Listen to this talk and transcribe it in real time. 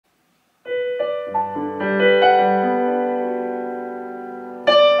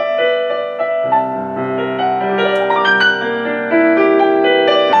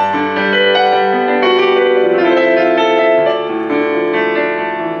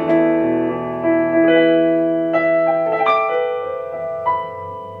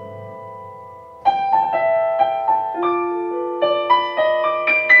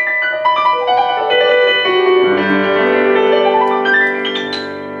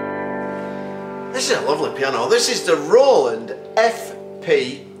This is a lovely piano. This is the Roland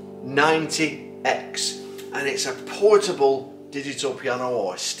FP90X, and it's a portable digital piano,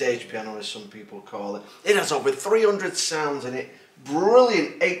 or a stage piano as some people call it. It has over 300 sounds in it,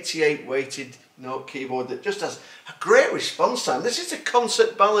 brilliant 88 weighted note keyboard that just has a great response time. This is a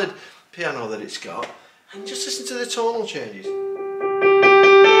concert ballad piano that it's got, and just listen to the tonal changes.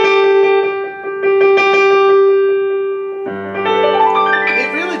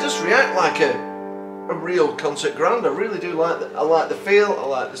 It really does react like a real concert grand. I really do like that. I like the feel, I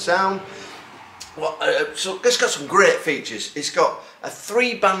like the sound. Well, so it's got some great features. It's got a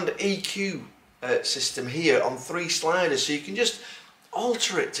 3-band EQ system here on 3 sliders, so you can just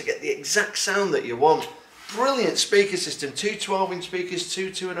alter it to get the exact sound that you want. Brilliant speaker system, 2 12-inch speakers,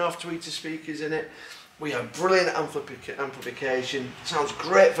 2 2.5 tweeter speakers in it. We have brilliant amplification. Sounds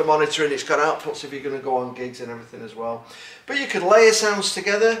great for monitoring. It's got outputs if you're going to go on gigs and everything as well. But you could layer sounds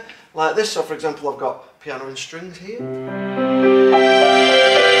together like this. So for example, I've got piano and strings here. Now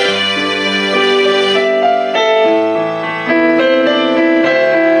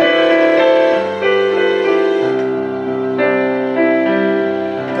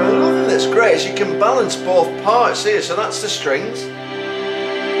another thing that's great is you can balance both parts here. So that's the strings.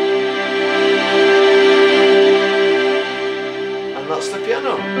 That's the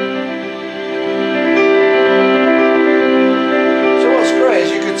piano. So what's great is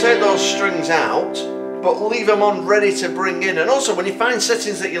you can take those strings out but leave them on ready to bring in. And also when you find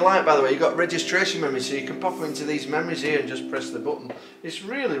settings that you like, by the way, you've got registration memory, so you can pop them into these memories here and just press the button. It's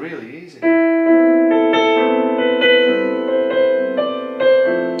really, really easy. So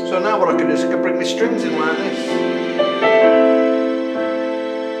now what I can do is I can bring my strings in like this.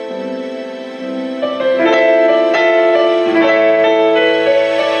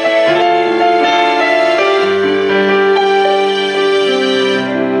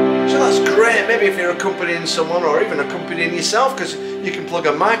 Maybe if you're accompanying someone or even accompanying yourself, because you can plug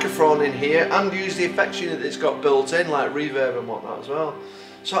a microphone in here and use the effects unit that it's got built in, like reverb and whatnot as well.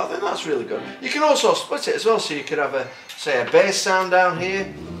 So I think that's really good. You can also split it as well, so you could have say a bass sound down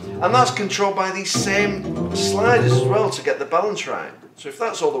here, and that's controlled by these same sliders as well to get the balance right. So if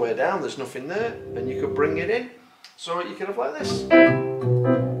that's all the way down, there's nothing there, and you could bring it in, so you could have like this.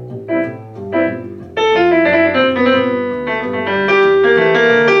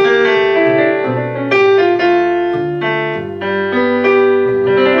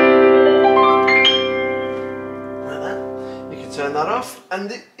 Turn that off,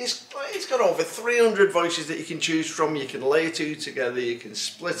 and it's got over 300 voices that you can choose from. You can layer 2 together, you can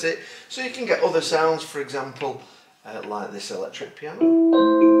split it, so you can get other sounds, for example, like this electric piano.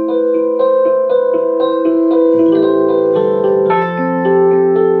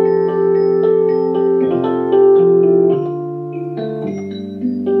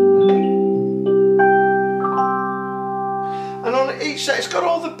 And on each set, it's got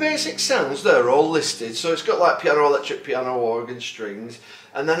all the basic sounds there, all listed. So it's got like piano, electric piano, organ, strings,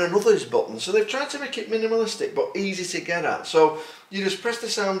 and then an others button. So they've tried to make it minimalistic but easy to get at. So you just press the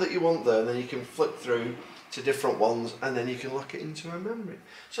sound that you want there, and then you can flick through to different ones, and then you can lock it into a memory.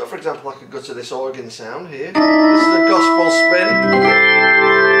 So for example, I could go to this organ sound here. This is a gospel spin.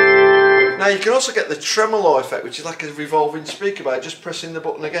 Now you can also get the tremolo effect, which is like a revolving speaker by just pressing the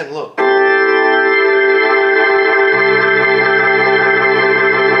button again, look.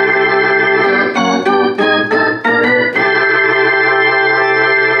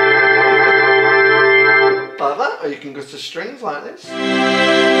 Like that, or you can go to strings like this.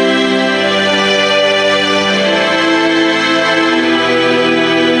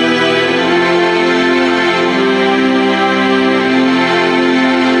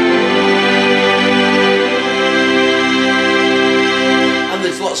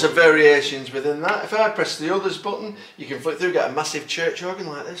 Lots of variations within that. If I press the others button, you can flick through, get a massive church organ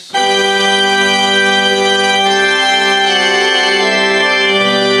like this.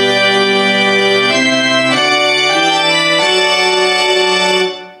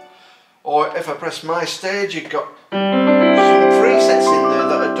 Or if I press my stage, you've got some presets in there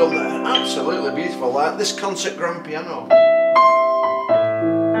that are done that are absolutely beautiful, like this concert grand piano.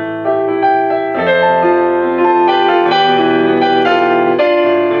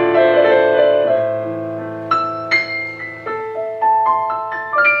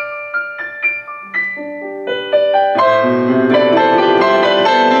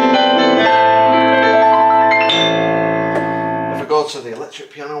 also the electric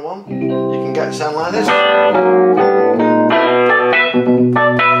piano one. You can get a sound like this.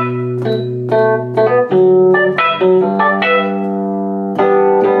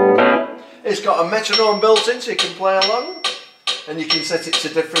 It's got a metronome built in, so you can play along, and you can set it to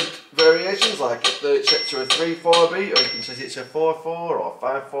different variations, like it's set to a 3/4 beat, or you can set it to a 4/4 or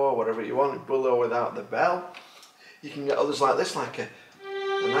 5/4, whatever you want, with or without the bell. You can get others like this, like a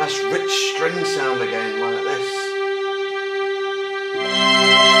nice rich string sound again, like this.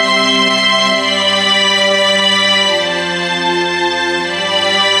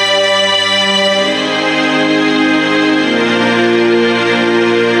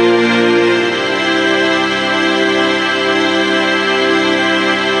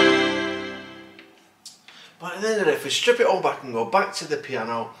 But at the end of the day, if we strip it all back and go back to the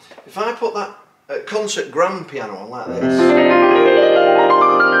piano, if I put that concert grand piano on like this, and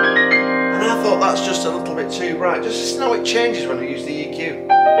I thought that's just a little bit too bright, just listen how it changes when we use the EQ.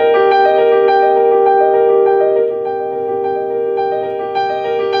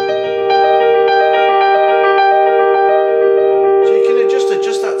 So you can adjust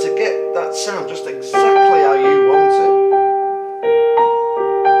that to get that sound just exactly how you want it.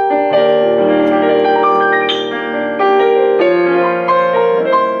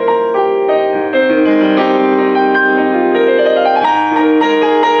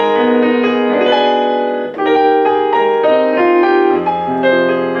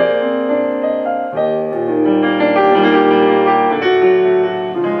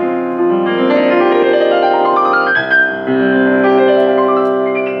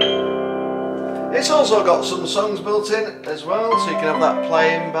 It's also got some songs built in as well, so you can have that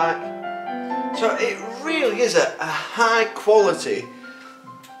playing back. So it really is a high quality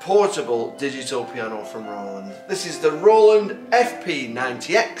portable digital piano from Roland. This is the Roland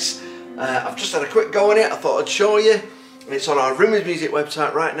FP90X. I've just had a quick go on it, I thought I'd show you. It's on our Rimmers Music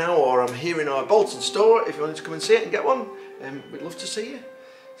website right now, or I'm here in our Bolton store if you wanted to come and see it and get one. We'd love to see you.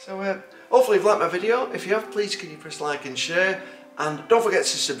 So hopefully you've liked my video. If you have, please can you press like and share. And don't forget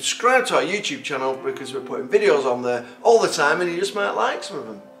to subscribe to our YouTube channel, because we're putting videos on there all the time and you just might like some of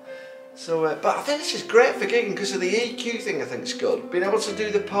them. So, but I think this is great for gigging because of the EQ thing. I think it's good. Being able to do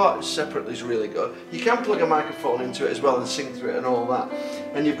the parts separately is really good. You can plug a microphone into it as well and sing through it and all that.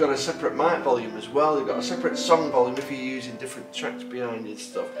 And you've got a separate mic volume as well. You've got a separate song volume if you're using different tracks behind it and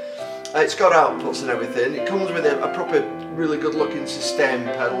stuff. It's got outputs and everything. It comes with a proper, really good looking sustain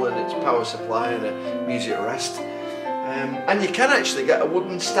pedal and its power supply and a music rest. And you can actually get a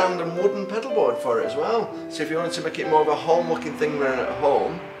wooden stand and wooden pedal board for it as well. So if you wanted to make it more of a home looking thing than at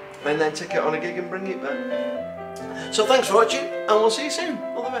home, and then take it on a gig and bring it back. So thanks for watching, and we'll see you soon.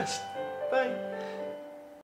 All the best. Bye.